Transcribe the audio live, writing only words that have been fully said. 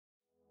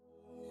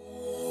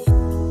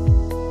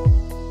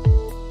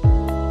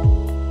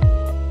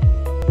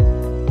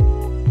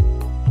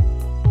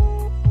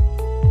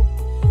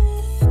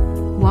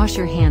Wash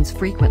your hands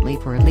frequently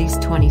for at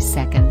least 20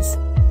 seconds.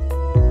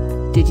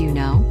 Did you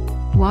know?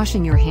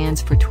 Washing your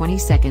hands for 20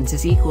 seconds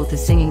is equal to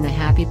singing the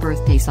happy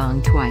birthday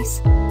song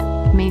twice.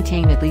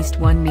 Maintain at least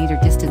 1 meter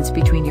distance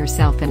between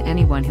yourself and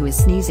anyone who is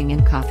sneezing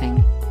and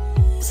coughing.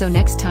 So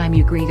next time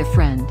you greet a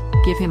friend,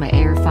 give him a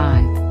air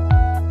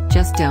 5.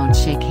 Just don't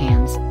shake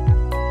hands.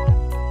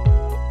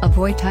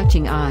 Avoid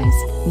touching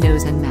eyes,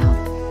 nose and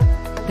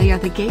mouth. They are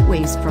the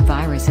gateways for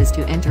viruses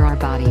to enter our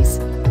bodies.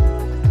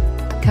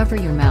 Cover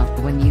your mouth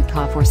when you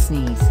cough or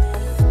sneeze.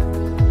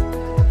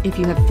 If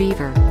you have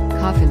fever,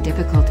 cough and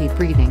difficulty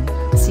breathing,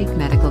 seek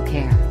medical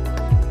care.